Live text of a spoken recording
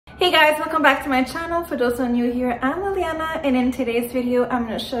Hey guys, welcome back to my channel. For those who are new here, I'm Liliana, and in today's video I'm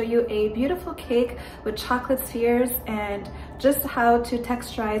going to show you a beautiful cake with chocolate spheres and just how to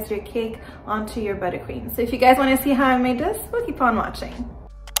texturize your cake onto your buttercream. So if you guys want to see how I made this, we'll keep on watching.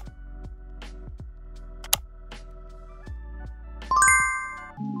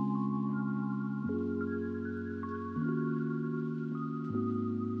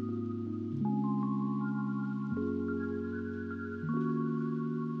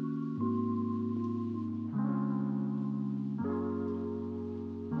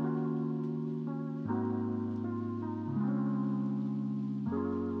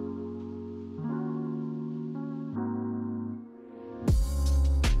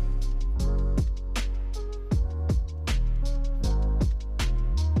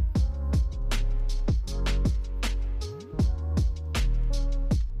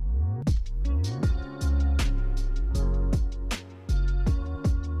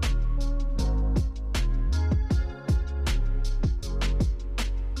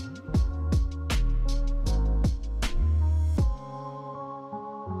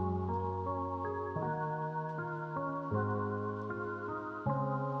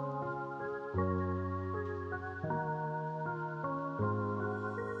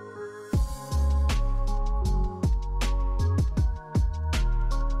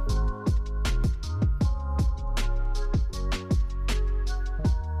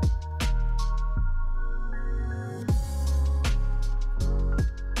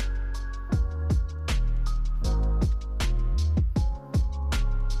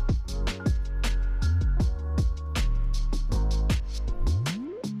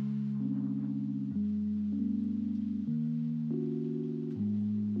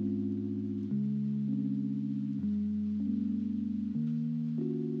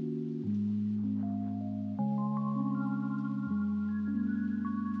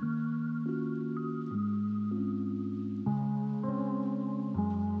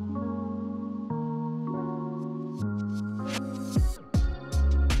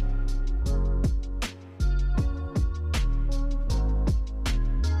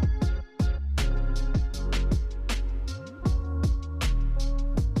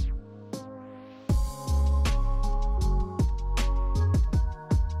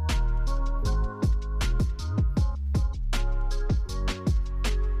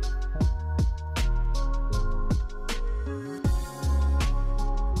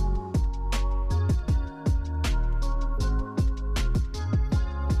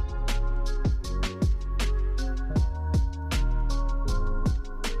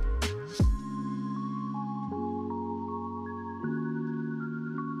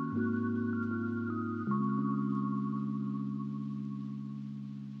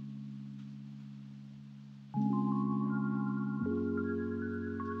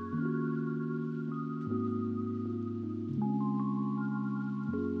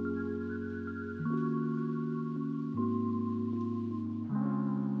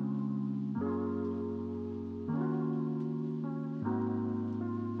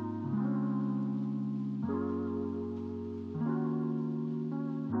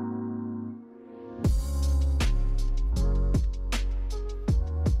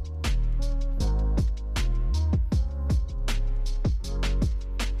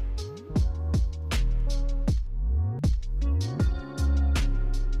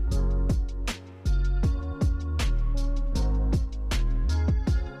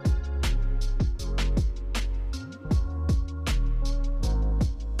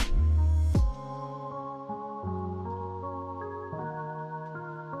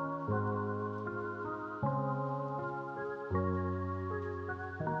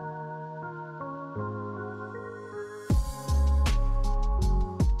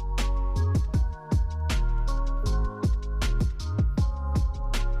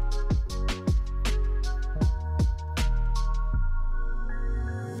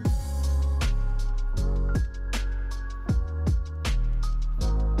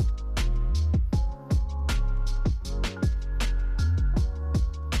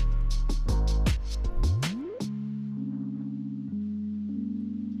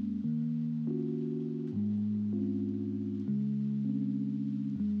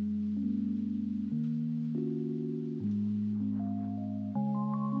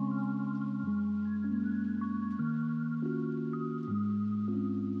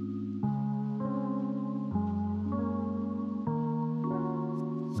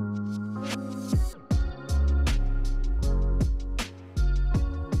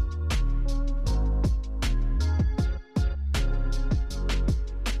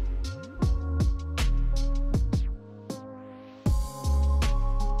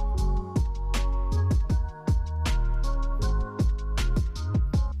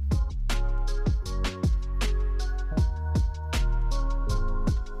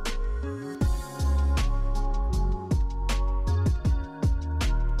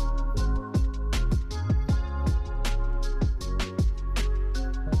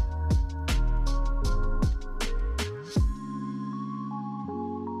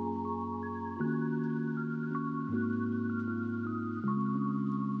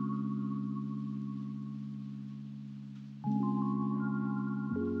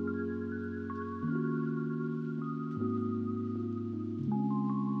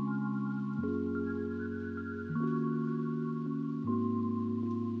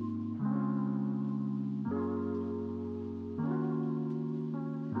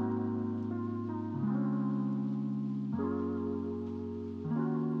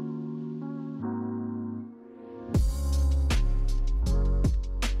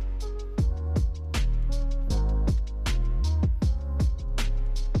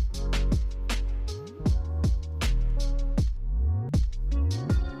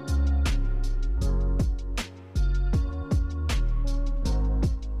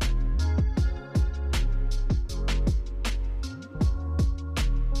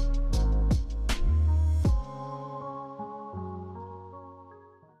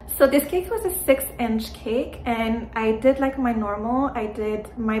 So this cake was a 6-inch cake, and I did like my normal. I did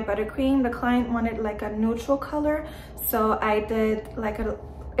my buttercream. The client wanted like a neutral color, so I did like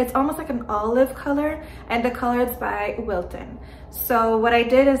it's almost like an olive color, and the color is by Wilton. So what I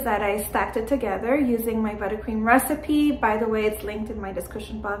did is that I stacked it together using my buttercream recipe. By the way, it's linked in my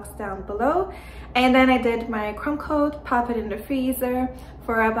description box down below. And then I did my crumb coat, pop it in the freezer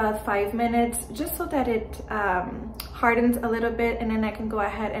for about 5 minutes, just so that it hardens a little bit, and then I can go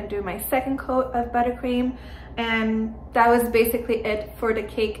ahead and do my second coat of buttercream. And that was basically it for the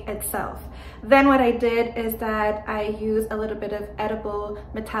cake itself. Then what I did is that I used a little bit of edible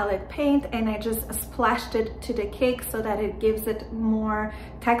metallic paint, and I just splashed it to the cake so that it gives it more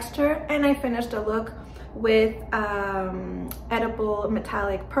texture. And I finished the look with edible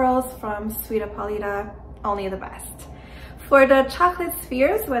metallic pearls from Sweet Apolita, only the best. For the chocolate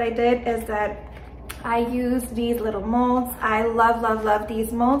spheres, what I did is that I use these little molds. I love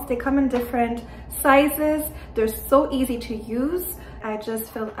these molds. They come in different sizes. They're so easy to use. I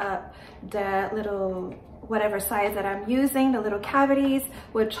just fill up the little, whatever size that I'm using, the little cavities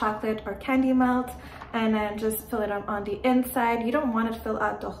with chocolate or candy melt, and then just fill it up on the inside. You don't want to fill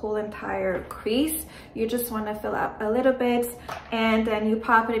out the whole entire crease. You just want to fill out a little bit, and then you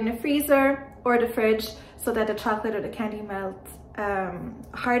pop it in the freezer or the fridge so that the chocolate or the candy melt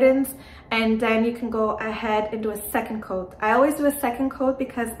hardens, and then you can go ahead and do a second coat. I always do a second coat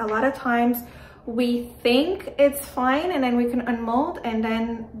because a lot of times we think it's fine, and then we can unmold, and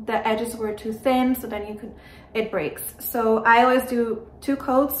then the edges were too thin, so then it breaks. So I always do 2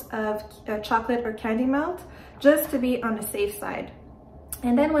 coats of chocolate or candy melt just to be on the safe side.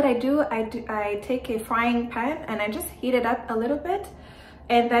 And then what I do, I take a frying pan and I just heat it up a little bit.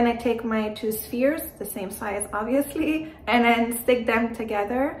 And then I take my 2 spheres, the same size obviously, and then stick them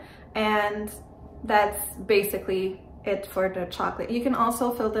together. And that's basically it for the chocolate. You can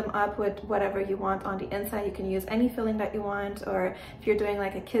also fill them up with whatever you want on the inside. You can use any filling that you want, or if you're doing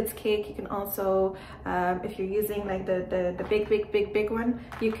like a kid's cake, you can also, if you're using like the big one,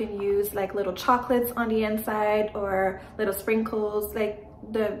 you can use like little chocolates on the inside or little sprinkles, like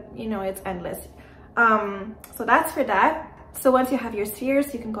it's endless. So that's for that. So once you have your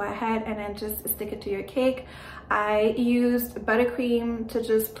spheres, you can go ahead and then just stick it to your cake. I used buttercream to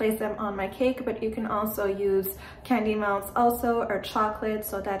just place them on my cake, but you can also use candy melts also, or chocolate,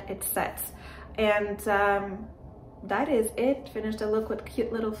 so that it sets. And that is it. Finish the look with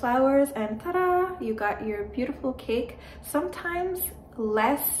cute little flowers, and ta-da! You got your beautiful cake. Sometimes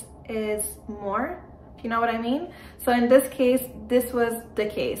less is more. You know what I mean? So in this case, this was the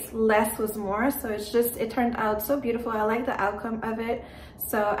case. Less was more. So it turned out so beautiful. I like the outcome of it.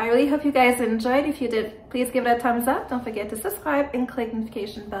 So I really hope you guys enjoyed. If you did, please give it a thumbs up. Don't forget to subscribe and click the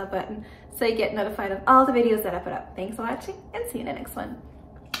notification bell button so you get notified of all the videos that I put up. Thanks for watching, and see you in the next one.